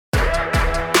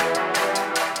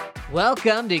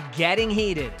Welcome to Getting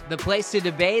Heated, the place to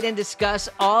debate and discuss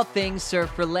all things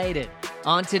surf-related.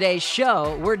 On today's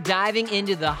show, we're diving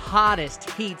into the hottest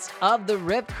heats of the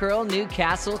Rip Curl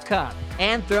Newcastle Cup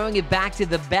and throwing it back to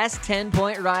the best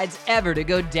 10-point rides ever to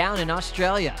go down in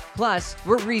Australia. Plus,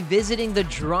 we're revisiting the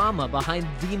drama behind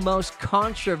the most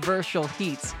controversial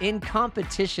heats in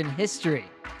competition history.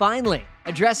 Finally,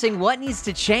 addressing what needs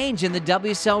to change in the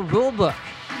WSL rulebook.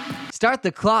 Start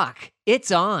the clock.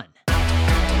 It's on.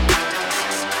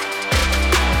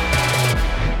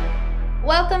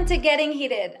 Welcome to Getting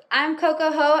Heated. I'm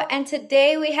Coco Ho, and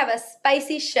today we have a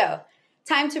spicy show.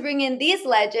 Time to bring in these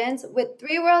legends with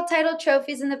 3 world title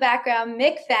trophies in the background,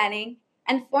 Mick Fanning,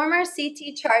 and former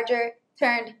CT Charger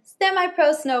turned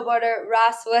semi-pro snowboarder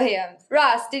Ross Williams.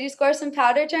 Ross, did you score some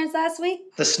powder turns last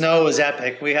week? The snow was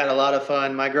epic. We had a lot of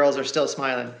fun. My girls are still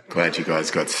smiling. Glad you guys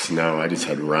got snow. I just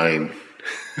had rain.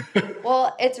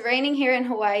 Well, it's raining here in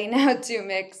Hawaii now too,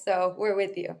 Mick, so we're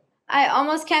with you. I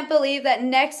almost can't believe that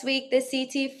next week the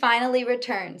CT finally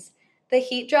returns. The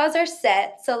heat draws are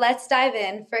set, so let's dive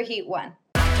in for Heat 1.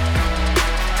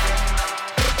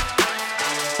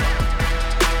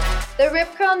 The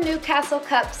Rip Curl Newcastle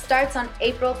Cup starts on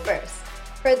April 1st.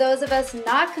 For those of us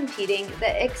not competing,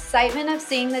 the excitement of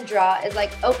seeing the draw is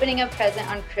like opening a present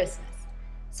on Christmas.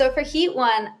 So for Heat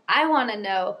 1, I want to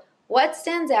know what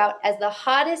stands out as the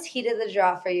hottest heat of the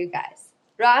draw for you guys.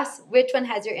 Ross, which one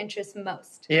has your interest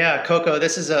most? Yeah, Coco,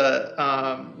 this is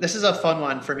a fun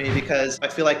one for me because I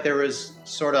feel like there was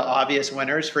sort of obvious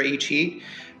winners for each heat.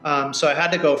 So I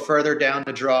had to go further down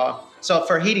the draw. So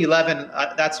for Heat 11,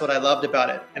 that's what I loved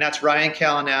about it. And that's Ryan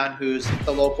Callanan, who's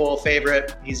the local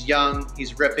favorite. He's young,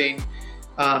 he's ripping.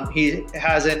 He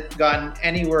hasn't gotten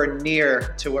anywhere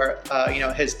near to where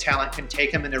his talent can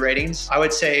take him in the ratings. I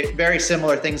would say very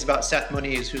similar things about Seth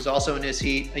Moniz, who's also in his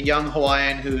heat, a young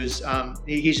Hawaiian who's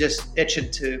he's just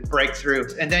itching to break through.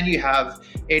 And then you have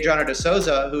Adriano de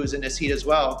Souza, who's in his heat as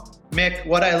well. Mick,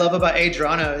 what I love about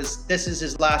Adriano is this is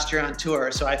his last year on tour,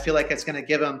 so I feel like it's going to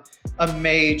give him a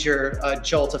major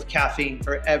jolt of caffeine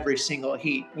for every single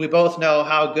heat. We both know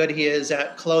how good he is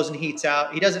at closing heats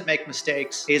out. He doesn't make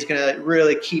mistakes. He's going to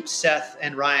really keep Seth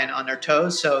and Ryan on their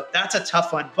toes, so that's a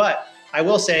tough one. But I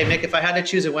will say, Mick, if I had to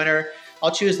choose a winner, I'll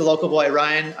choose the local boy,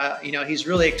 Ryan. He's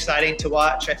really exciting to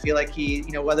watch. I feel like he,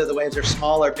 whether the waves are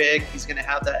small or big, he's going to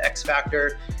have that X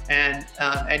factor. And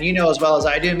as well as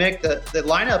I do, Mick, the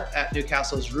lineup at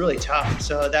Newcastle is really tough.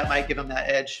 So that might give him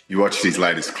that edge. You watched his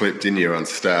latest clip, didn't you, on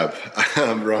Stab?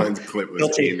 Ryan's clip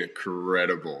was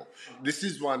incredible. This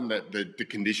is one that the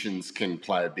conditions can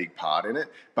play a big part in it.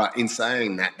 But in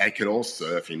saying that, they can all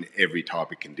surf in every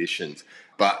type of conditions.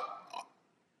 But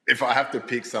if I have to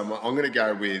pick someone, I'm going to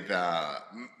go with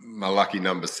my lucky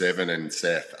number 7 and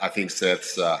Seth. I think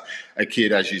Seth's a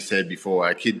kid, as you said before,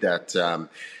 a kid that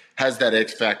has that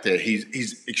X factor.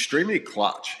 He's extremely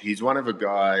clutch. He's one of the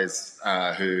guys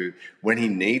who, when he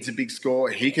needs a big score,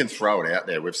 he can throw it out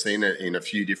there. We've seen it in a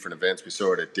few different events. We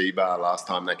saw it at D-Bar last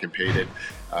time they competed.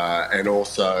 And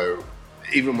also,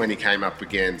 even when he came up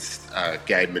against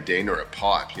Gabe Medina at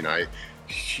Pipe,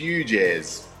 huge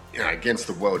airs, against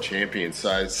the world champion.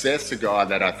 So Seth's a guy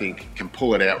that I think can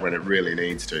pull it out when it really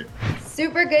needs to.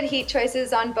 Super good heat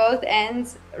choices on both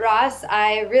ends. Ross,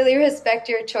 I really respect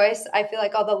your choice. I feel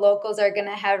like all the locals are going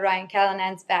to have Ryan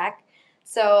Callanan's back.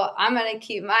 So I'm going to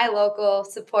keep my local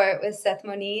support with Seth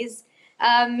Moniz.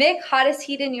 Mick, hottest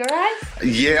heat in your eyes?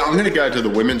 Yeah, I'm going to go to the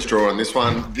women's draw on this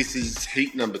one. This is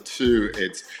heat number 2.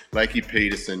 It's Lakey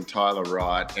Peterson, Tyler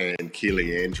Wright, and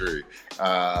Keely Andrew.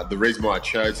 The reason why I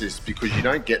chose this is because you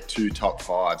don't get 2 top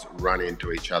 5s run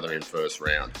into each other in first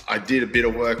round. I did a bit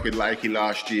of work with Lakey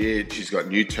last year. She's got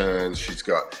new turns. She's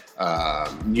got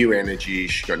new energy.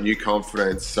 She's got new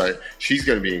confidence. So she's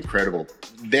going to be incredible.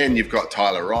 Then you've got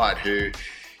Tyler Wright, who,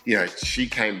 she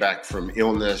came back from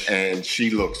illness and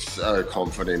she looks so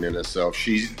confident in herself.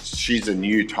 She's a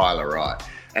new Tyler Wright.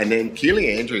 And then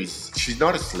Keely Andrews, she's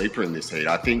not a sleeper in this heat.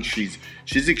 I think she's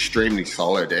extremely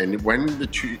solid. And when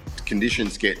the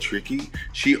conditions get tricky,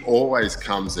 she always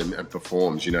comes and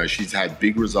performs. She's had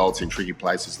big results in tricky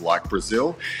places like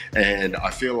Brazil. And I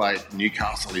feel like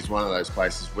Newcastle is one of those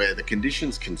places where the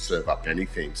conditions can serve up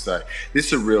anything. So this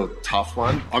is a real tough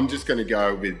one. I'm just going to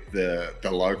go with the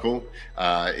local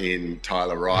in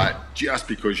Tyler Wright, just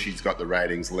because she's got the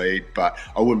ratings lead. But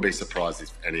I wouldn't be surprised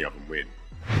if any of them win.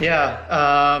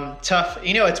 Yeah, tough.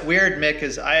 It's weird, Mick,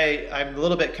 because I'm a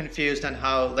little bit confused on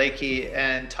how Lakey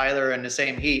and Tyler are in the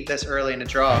same heat this early in the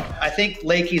draw. I think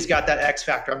Lakey's got that X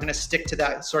factor. I'm going to stick to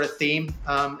that sort of theme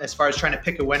as far as trying to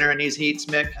pick a winner in these heats,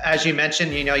 Mick. As you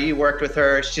mentioned, you worked with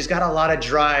her. She's got a lot of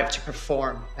drive to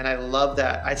perform, and I love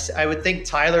that. I would think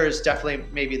Tyler is definitely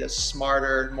maybe the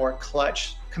smarter, more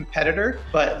clutch competitor,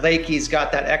 but Lakey's got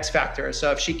that X factor.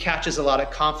 So if she catches a lot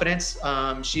of confidence,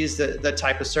 she's the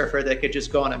type of surfer that could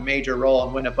just go on a major roll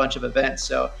and win a bunch of events.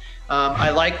 So I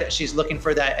like that she's looking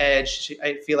for that edge.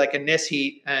 I feel like in this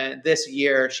heat and this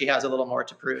year, she has a little more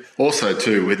to prove. Also,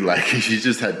 too, with Lakey, she's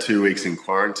just had 2 weeks in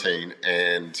quarantine,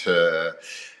 and her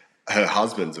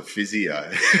husband's a physio.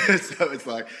 So it's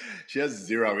like she has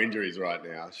 0 injuries right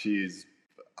now. She's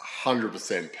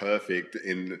 100% perfect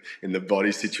in the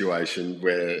body situation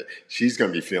where she's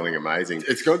going to be feeling amazing.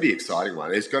 It's going to be an exciting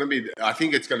one. I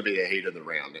think it's going to be a heat of the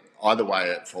round. Either way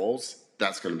it falls,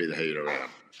 that's going to be the heat of the round.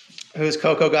 Who's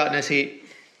Coco got in this heat?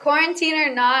 Quarantine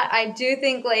or not, I do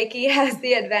think Lakey has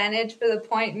the advantage for the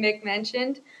point Mick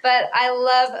mentioned. But I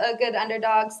love a good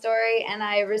underdog story, and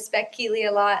I respect Keely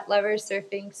a lot, love her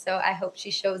surfing, so I hope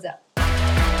she shows up.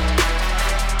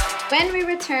 When we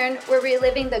return, we're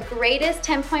reliving the greatest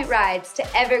 10-point rides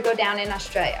to ever go down in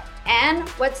Australia. And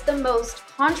what's the most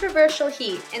controversial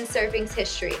heat in surfing's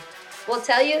history? We'll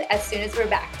tell you as soon as we're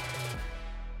back.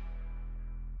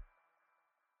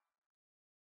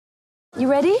 You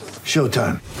ready?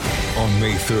 Showtime. On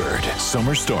May 3rd,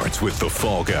 summer starts with The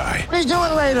Fall Guy. Let's do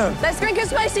it later. Let's drink a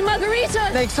spicy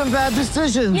margarita. Make some bad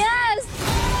decisions. Yes!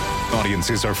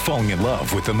 Audiences are falling in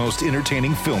love with the most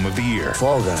entertaining film of the year.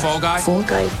 Fall Guy. Fall Guy? Fall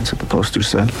Guy. That's what the poster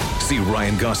said. See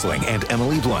Ryan Gosling and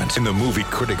Emily Blunt in the movie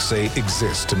critics say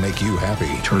exists to make you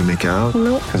happy. Trying to make it out?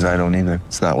 Nope. Because I don't either.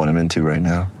 It's not what I'm into right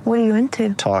now. What are you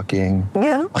into? Talking.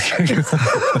 Yeah.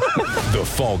 The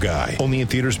Fall Guy. Only in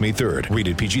theaters May 3rd.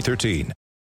 Rated PG-13.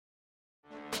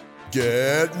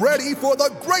 Get ready for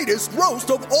the greatest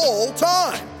roast of all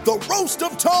time. The Roast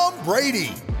of Tom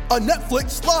Brady. A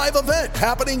Netflix live event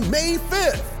happening May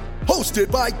 5th.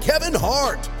 Hosted by Kevin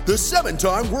Hart. The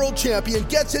 7-time world champion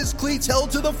gets his cleats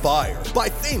held to the fire by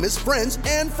famous friends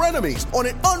and frenemies on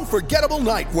an unforgettable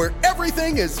night where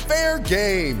everything is fair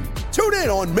game. Tune in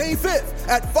on May 5th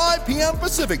at 5 p.m.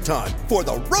 Pacific time for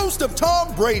the Roast of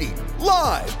Tom Brady.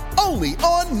 Live only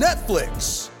on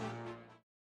Netflix.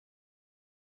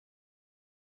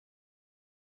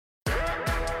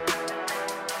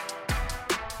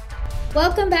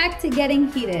 Welcome back to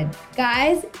Getting Heated.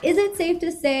 Guys, is it safe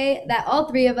to say that all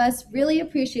 3 of us really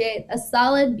appreciate a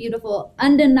solid, beautiful,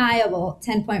 undeniable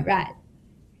 10-point ride?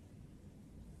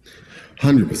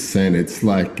 100%. It's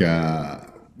like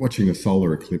watching a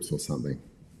solar eclipse or something.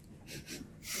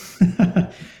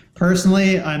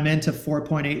 Personally, I'm into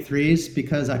 4.83s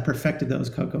because I perfected those,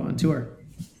 Coco, on tour.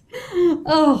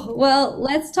 Oh, well,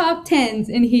 let's talk 10s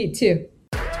in Heat 2.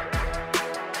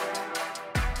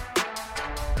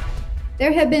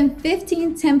 There have been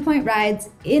 15 10-point rides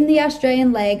in the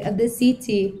Australian leg of the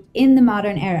CT in the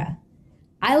modern era.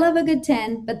 I love a good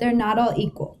 10, but they're not all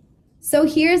equal. So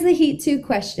here's the Heat 2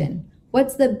 question.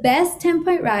 What's the best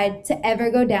 10-point ride to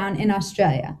ever go down in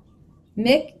Australia?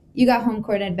 Mick, you got home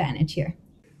court advantage here.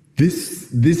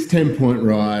 This 10-point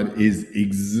ride is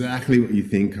exactly what you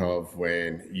think of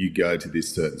when you go to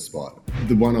this certain spot.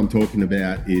 The one I'm talking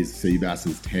about is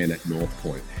Seabass's 10 at North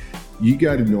Point. You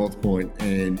go to North Point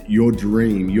and you're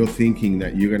thinking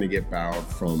that you're going to get barreled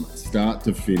from start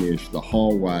to finish the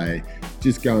whole way,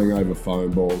 just going over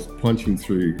foam balls, punching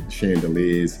through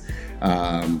chandeliers.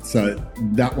 So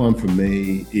that one for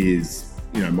me is,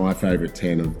 my favorite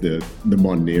 10 of the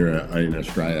modern era in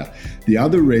Australia. The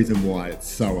other reason why it's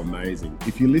so amazing,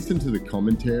 if you listen to the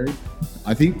commentary,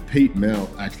 I think Pete Mel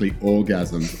actually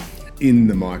orgasmed in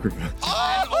the microphone.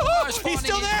 Oh, he's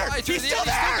still there! He's still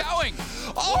there! Going.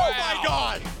 Oh my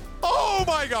God! Oh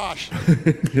my gosh!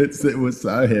 It was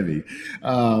so heavy.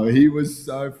 He was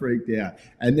so freaked out.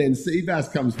 And then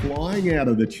Seabass comes flying out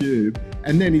of the tube,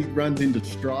 and then he runs into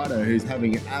Strider, who's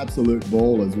having an absolute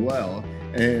ball as well.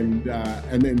 And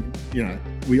then,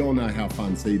 we all know how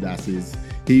fun Seabass is.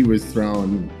 He was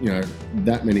throwing,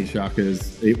 that many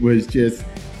shuckers. It was just,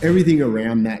 everything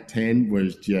around that 10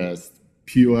 was just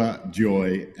pure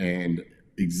joy and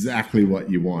exactly what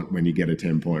you want when you get a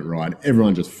 10-point ride.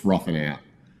 Everyone just frothing out.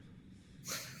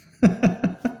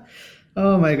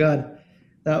 Oh my God.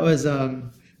 That was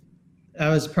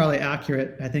probably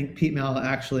accurate. I think Pete Mel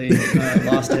actually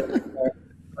lost it.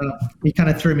 He kind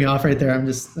of threw me off right there.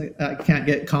 I can't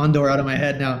get Condor out of my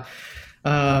head now.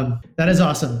 That is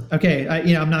awesome. Okay,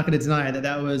 I'm not going to deny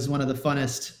that was one of the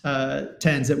funnest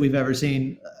 10s that we've ever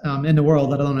seen in the world,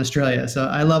 let alone Australia. So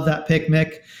I love that pick,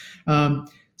 Mick.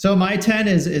 So my 10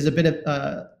 is a bit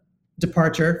of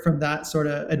departure from that sort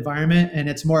of environment, and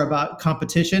it's more about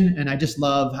competition. And I just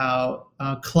love how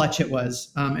clutch it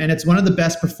was. And it's one of the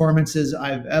best performances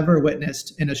I've ever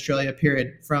witnessed in Australia,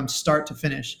 period, from start to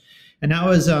finish. And that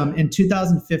was in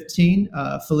 2015,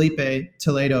 Felipe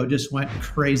Toledo just went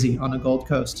crazy on the Gold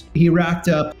Coast. He racked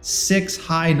up 6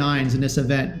 high 9s in this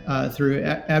event through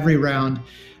every round.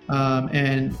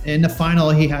 And in the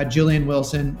final, he had Julian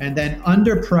Wilson. And then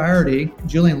under priority,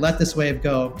 Julian let this wave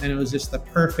go. And it was just the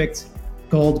perfect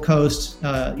Gold Coast,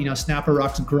 Snapper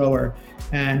Rocks grower.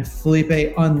 And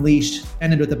Felipe unleashed,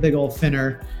 ended with a big old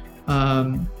finner.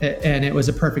 And it was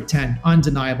a perfect 10,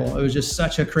 undeniable. It was just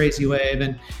such a crazy wave.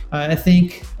 And I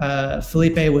think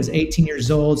Felipe was 18 years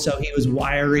old, so he was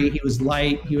wiry, he was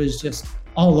light, he was just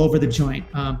all over the joint.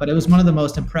 But it was one of the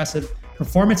most impressive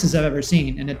performances I've ever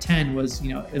seen. And a 10 was,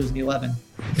 it was an 11.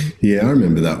 Yeah, I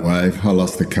remember that wave. I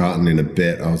lost the carton in a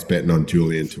bet. I was betting on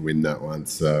Julian to win that one.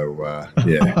 So,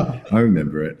 yeah, I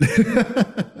remember it.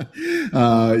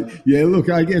 Look,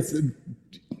 I guess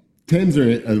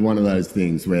 10s are one of those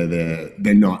things where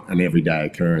they're not an everyday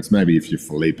occurrence, maybe if you're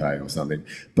Felipe or something.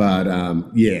 But,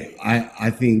 I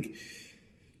think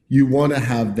you want to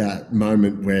have that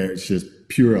moment where it's just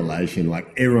pure elation, like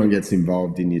everyone gets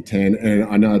involved in your 10. And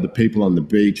I know the people on the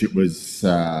beach, it was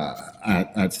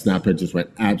at Snapper, just went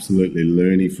absolutely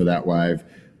loony for that wave.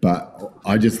 But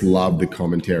I just love the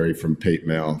commentary from Pete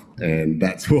Mel, and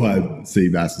that's why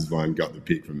Seabass's one got the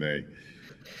pick from me.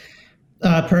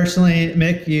 Personally,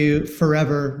 Mick, you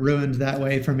forever ruined that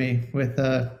way for me with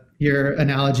your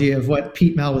analogy of what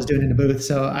Pete Mel was doing in the booth.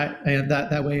 So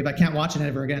that wave, I can't watch it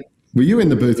ever again. Were you in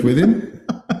the booth with him?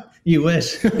 You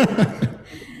wish.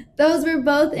 Those were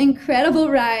both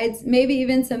incredible rides, maybe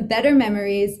even some better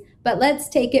memories, but let's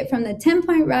take it from the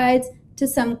 10-point rides to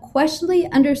some questionably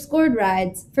underscored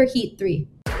rides for Heat 3.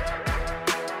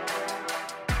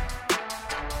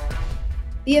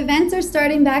 The events are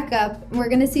starting back up, and we're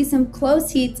going to see some close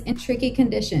heats in tricky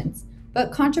conditions,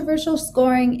 but controversial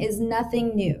scoring is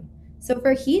nothing new. So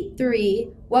for Heat 3,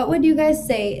 what would you guys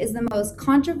say is the most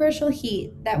controversial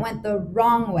heat that went the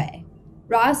wrong way?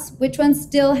 Ross, which one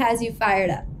still has you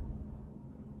fired up?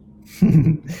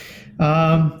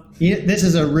 This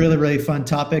is a really, really fun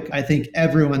topic. I think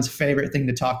everyone's favorite thing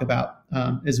to talk about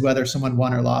is whether someone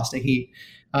won or lost a heat.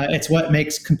 It's what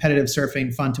makes competitive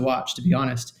surfing fun to watch, to be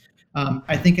honest.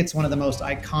 I think it's one of the most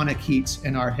iconic heats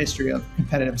in our history of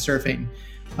competitive surfing.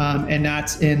 And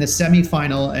that's in the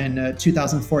semifinal in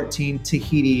 2014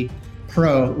 Tahiti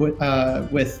Pro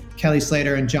with Kelly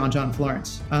Slater and John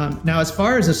Florence. Now, as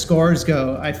far as the scores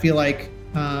go, I feel like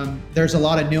there's a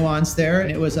lot of nuance there.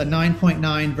 It was a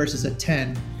 9.9 versus a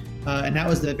 10. And that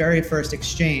was the very first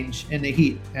exchange in the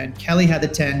heat. And Kelly had the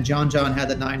 10, John had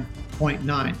the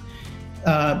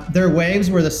 9.9. Their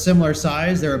waves were the similar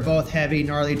size. They were both heavy,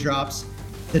 gnarly drops.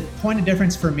 The point of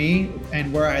difference for me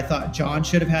and where I thought John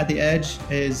should have had the edge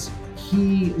is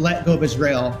he let go of his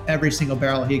rail every single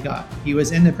barrel he got. He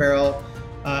was in the barrel.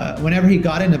 Whenever he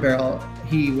got in the barrel,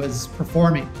 he was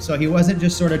performing. So he wasn't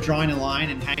just sort of drawing a line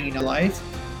and hanging to life.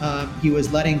 He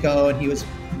was letting go, and he was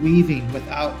weaving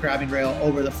without grabbing rail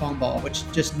over the foam ball, which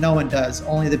just no one does.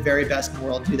 Only the very best in the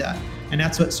world do that. And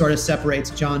that's what sort of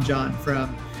separates John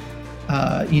from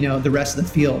the rest of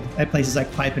the field at places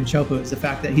like Pipe and Chopu, is the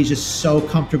fact that he's just so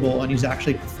comfortable and he's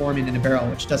actually performing in a barrel,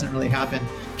 which doesn't really happen.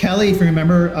 Kelly, if you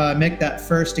remember, Mick, that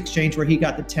first exchange where he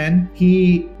got the 10,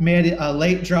 he made a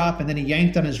late drop and then he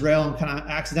yanked on his rail and kind of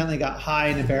accidentally got high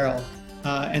in the barrel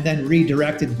and then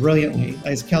redirected brilliantly,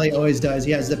 as Kelly always does.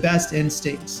 He has the best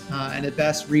instincts and the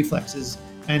best reflexes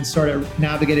and sort of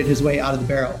navigated his way out of the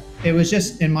barrel. It was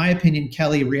just, in my opinion,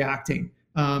 Kelly reacting.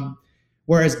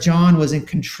 Whereas John was in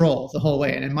control the whole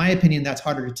way. And in my opinion, that's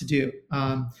harder to do.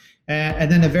 And then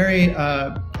at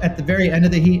the very end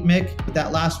of the heat, Mick, with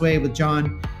that last wave with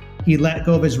John, he let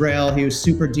go of his rail. He was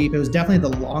super deep. It was definitely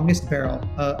the longest barrel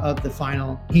of the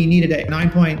final. He needed a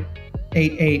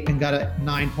 9.88 and got a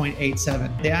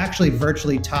 9.87. They actually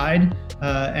virtually tied.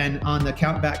 And on the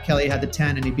count back, Kelly had the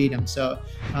 10 and he beat him. So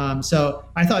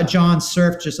I thought John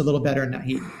surfed just a little better in that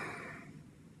heat.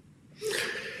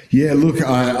 Yeah, look,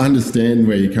 I understand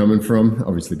where you're coming from,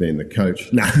 obviously being the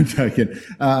coach. No, I'm joking.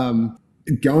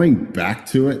 Going back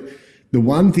to it, the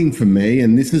one thing for me,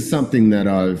 and this is something that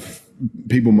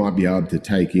people might be able to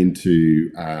take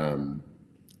into,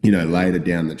 later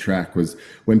down the track, was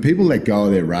when people let go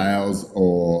of their rails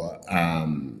or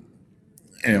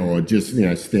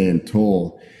just, stand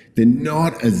tall, they're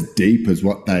not as deep as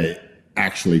what they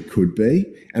actually could be.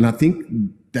 And I think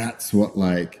that's what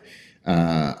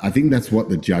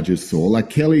the judges saw. Like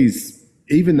Kelly's,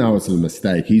 even though it's a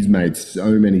mistake, he's made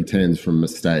so many turns from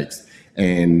mistakes,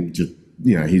 and just,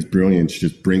 his brilliance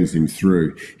just brings him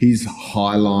through. His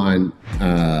high line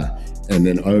and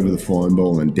then over the fine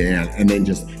ball and down, and then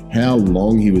just how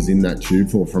long he was in that tube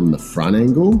from the front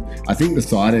angle. I think the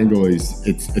side angle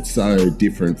it's so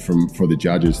different for the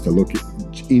judges to look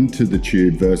into the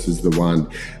tube versus the one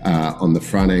on the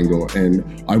front angle.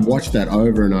 And I watched that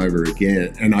over and over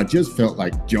again, and I just felt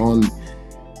like John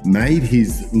made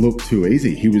his look too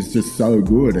easy. He was just so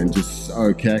good and just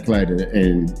so calculated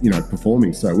and,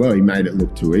 performing so well. He made it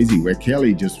look too easy, where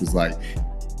Kelly just was like,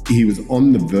 he was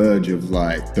on the verge of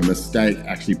like the mistake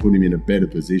actually put him in a better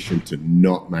position to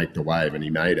not make the wave, and he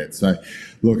made it. So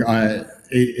look,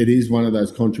 it is one of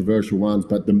those controversial ones,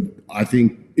 but I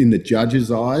think in the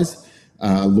judges' eyes,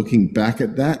 looking back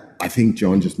at that, I think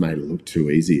John just made it look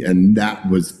too easy, and that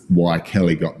was why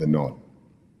Kelly got the nod.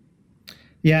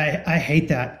 Yeah, I hate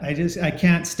that. I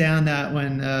can't stand that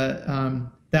when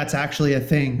that's actually a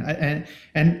thing.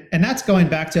 And that's going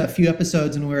back to a few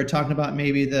episodes when we were talking about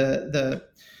maybe the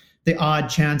odd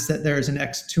chance that there's an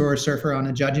ex-tour surfer on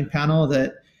a judging panel,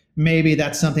 that maybe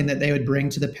that's something that they would bring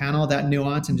to the panel, that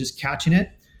nuance and just catching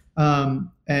it.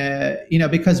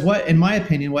 Because in my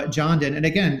opinion, what John did, and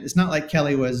again, it's not like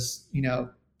Kelly was,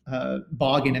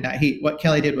 bogging in that heat. What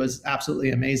Kelly did was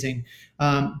absolutely amazing.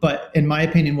 But in my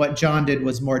opinion, what John did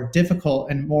was more difficult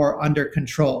and more under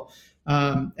control.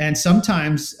 And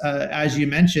sometimes, as you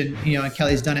mentioned, and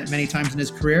Kelly's done it many times in his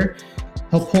career,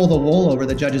 he'll pull the wool over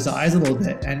the judge's eyes a little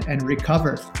bit and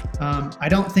recover. I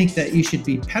don't think that you should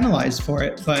be penalized for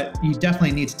it, but you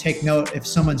definitely need to take note if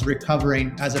someone's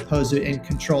recovering as opposed to in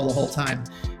control the whole time.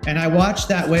 And I watched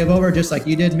that wave over just like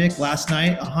you did, Mick, last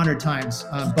night 100 times,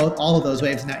 all of those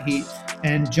waves in that heat.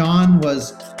 And John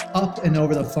was up and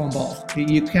over the foam ball.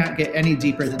 You can't get any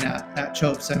deeper than that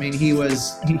chokes. I mean, he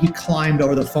climbed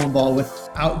over the foam ball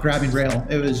without grabbing rail.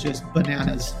 It was just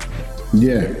bananas.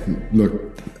 Yeah,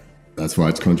 look, that's why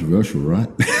it's controversial, right?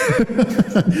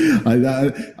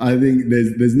 I think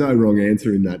there's no wrong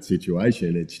answer in that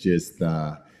situation. It's just,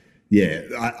 I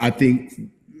think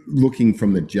looking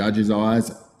from the judge's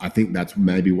eyes, I think that's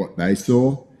maybe what they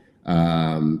saw.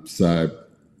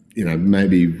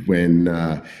 Maybe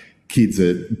when kids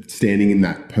are standing in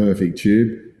that perfect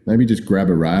tube, maybe just grab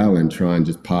a rail and try and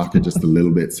just park it just a little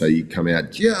bit so you come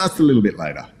out just a little bit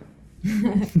later.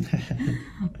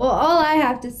 Well, all I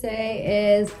have to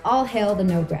say is all hail the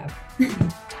no grab.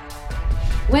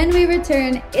 When we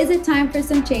return, is it time for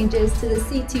some changes to the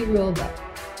CT rulebook?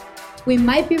 We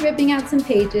might be ripping out some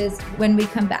pages when we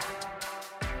come back.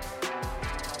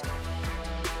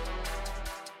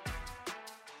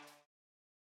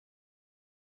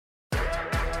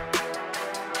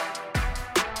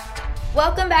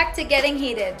 Welcome back to Getting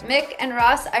Heated. Mick and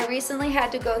Ross, I recently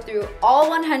had to go through all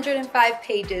 105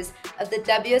 pages of the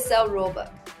WSL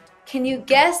rulebook. Can you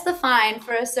guess the fine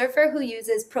for a surfer who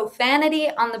uses profanity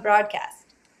on the broadcast?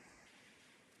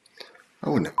 I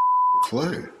wouldn't have a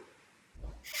clue.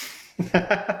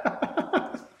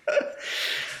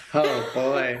 Oh,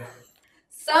 boy.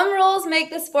 Some rules make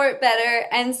the sport better,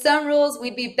 and some rules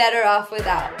we'd be better off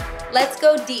without. Let's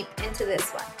go deep into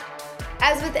this one.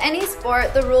 As with any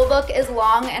sport, the rulebook is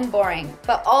long and boring,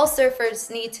 but all surfers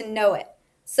need to know it.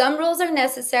 Some rules are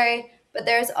necessary, but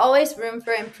there's always room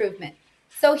for improvement.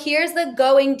 So here's the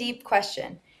going deep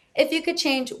question. If you could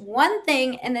change one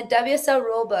thing in the WSL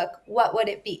rulebook, what would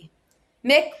it be?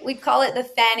 Mick, we'd call it the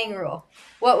fanning rule.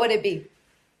 What would it be?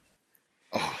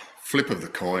 Oh, flip of the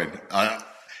coin.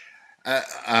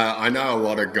 I know a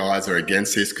lot of guys are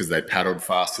against this because they paddled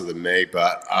faster than me,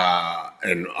 but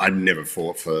and I never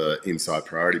fought for inside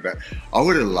priority, but I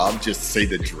would have loved just to see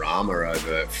the drama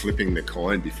over flipping the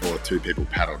coin before two people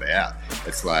paddled out.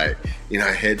 It's like,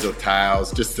 heads or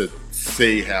tails, just to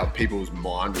see how people's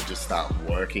mind would just start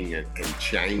working and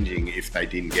changing if they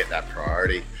didn't get that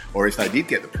priority, or if they did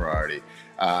get the priority.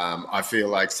 I feel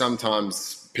like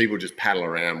sometimes people just paddle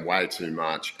around way too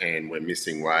much and we're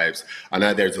missing waves. I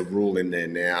know there's a rule in there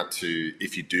now to,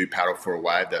 if you do paddle for a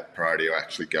wave, that priority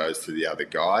actually goes to the other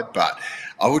guide. But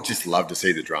I would just love to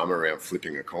see the drama around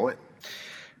flipping a coin.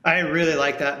 I really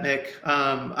like that, Mick.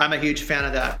 I'm a huge fan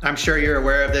of that. I'm sure you're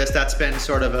aware of this. That's been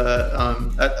sort of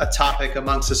a topic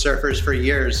amongst the surfers for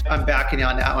years. I'm backing you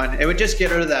on that one. It would just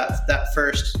get rid of that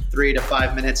first 3 to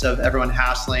 5 minutes of everyone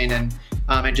hassling and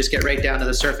just get right down to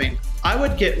the surfing. I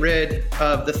would get rid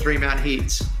of the 3-man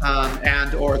heats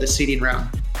and or the seeding round.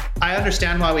 I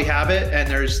understand why we have it, and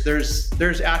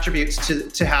there's attributes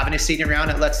to having a seeding round.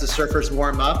 It lets the surfers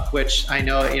warm up, which I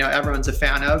know everyone's a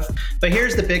fan of. But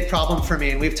here's the big problem for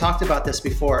me, and we've talked about this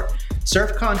before.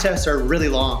 Surf contests are really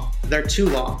long. They're too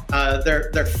long.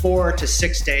 They're 4 to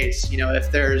 6 days.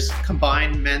 If there's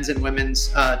combined men's and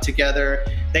women's together,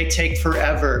 they take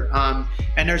forever.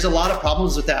 And there's a lot of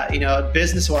problems with that.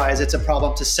 Business-wise, it's a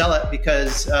problem to sell it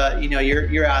because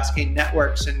you're asking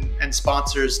networks and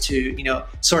sponsors to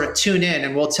sort of tune in,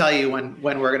 and we'll tell you when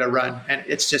we're going to run. And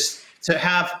it's just to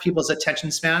have people's attention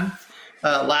span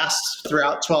last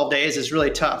throughout 12 days is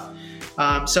really tough.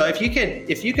 So if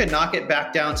you could knock it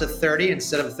back down to 30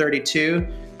 instead of 32,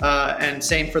 and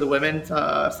same for the women,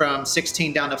 from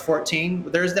 16 down to 14,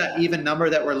 there's that even number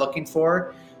that we're looking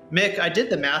for. Mick, I did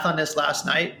the math on this last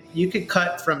night. You could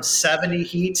cut from 70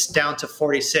 heats down to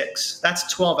 46.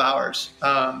 That's 12 hours.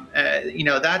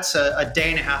 That's a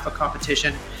day and a half of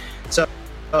competition. So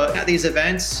at these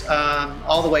events,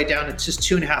 all the way down to just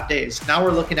 2.5 days. Now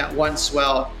we're looking at one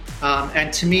swell.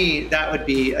 And to me, that would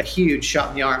be a huge shot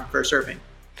in the arm for surfing.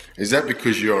 Is that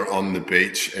because you're on the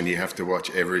beach and you have to watch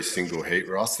every single heat,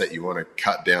 Ross, that you want to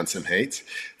cut down some heats?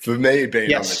 For me,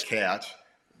 being on the couch,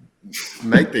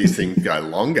 make these things go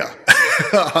longer.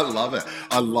 I love it.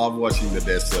 I love watching the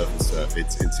best surfers surf.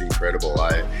 It's incredible.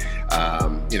 The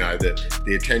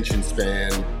attention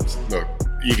span, look,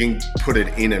 you can put it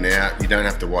in and out. You don't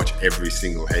have to watch every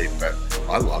single heat, but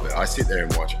I love it. I sit there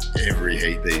and watch every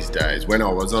heat these days. When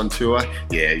I was on tour,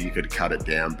 you could cut it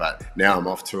down, but now I'm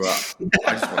off tour.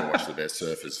 I just want to watch the best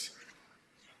surfers.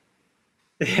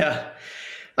 Yeah.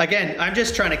 Again, I'm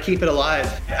just trying to keep it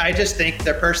alive. I just think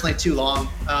they're personally too long.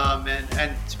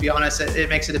 And to be honest, it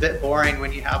makes it a bit boring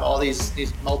when you have all these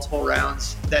multiple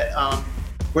rounds that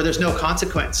where there's no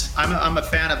consequence. I'm a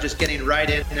fan of just getting right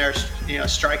in there,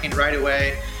 striking right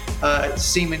away.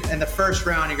 Seeming in the first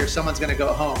round, you hear someone's going to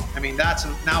go home. I mean,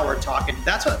 now we're talking.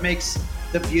 That's what makes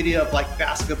the beauty of like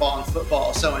basketball and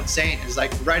football so insane, is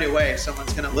like right away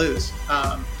someone's going to lose.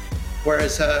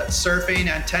 Whereas surfing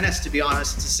and tennis, to be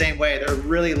honest, it's the same way. They're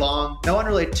really long. No one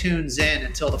really tunes in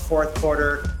until the fourth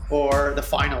quarter or the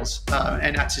finals.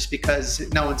 And that's just because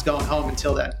no one's going home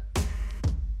until then.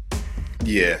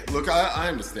 Yeah, look, I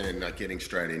understand getting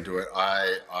straight into it.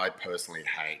 I personally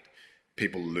hate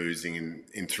people losing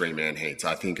in three-man heats.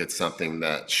 I think it's something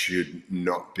that should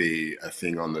not be a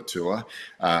thing on the tour.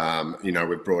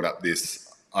 We've brought up this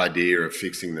idea of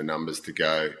fixing the numbers to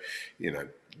go,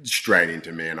 straight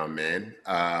into man on man.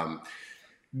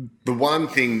 The one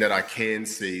thing that I can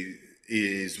see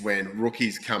is when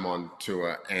rookies come on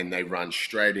tour and they run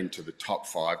straight into the top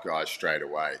 5 guys straight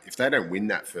away. If they don't win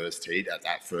that first heat at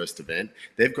that first event,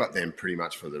 they've got them pretty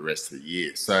much for the rest of the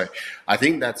year. So I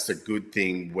think that's a good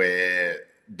thing where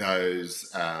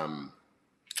those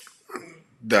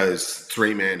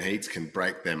three-man heats can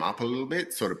break them up a little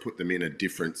bit, sort of put them in a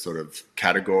different sort of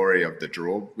category of the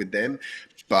draw with them.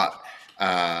 But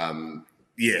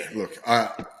look,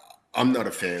 I'm not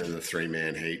a fan of the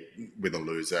three-man heat with a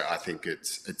loser. I think it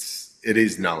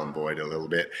is null and void a little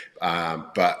bit.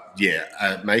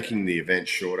 Making the event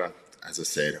shorter, as I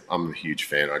said, I'm a huge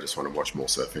fan. I just want to watch more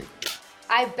surfing.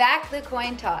 I back the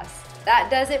coin toss. That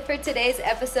does it for today's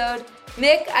episode.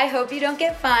 Mick, I hope you don't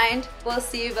get fined. We'll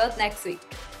see you both next week.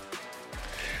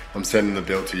 I'm sending the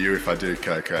bill to you if I do,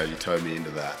 Coco. You towed me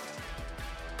into that.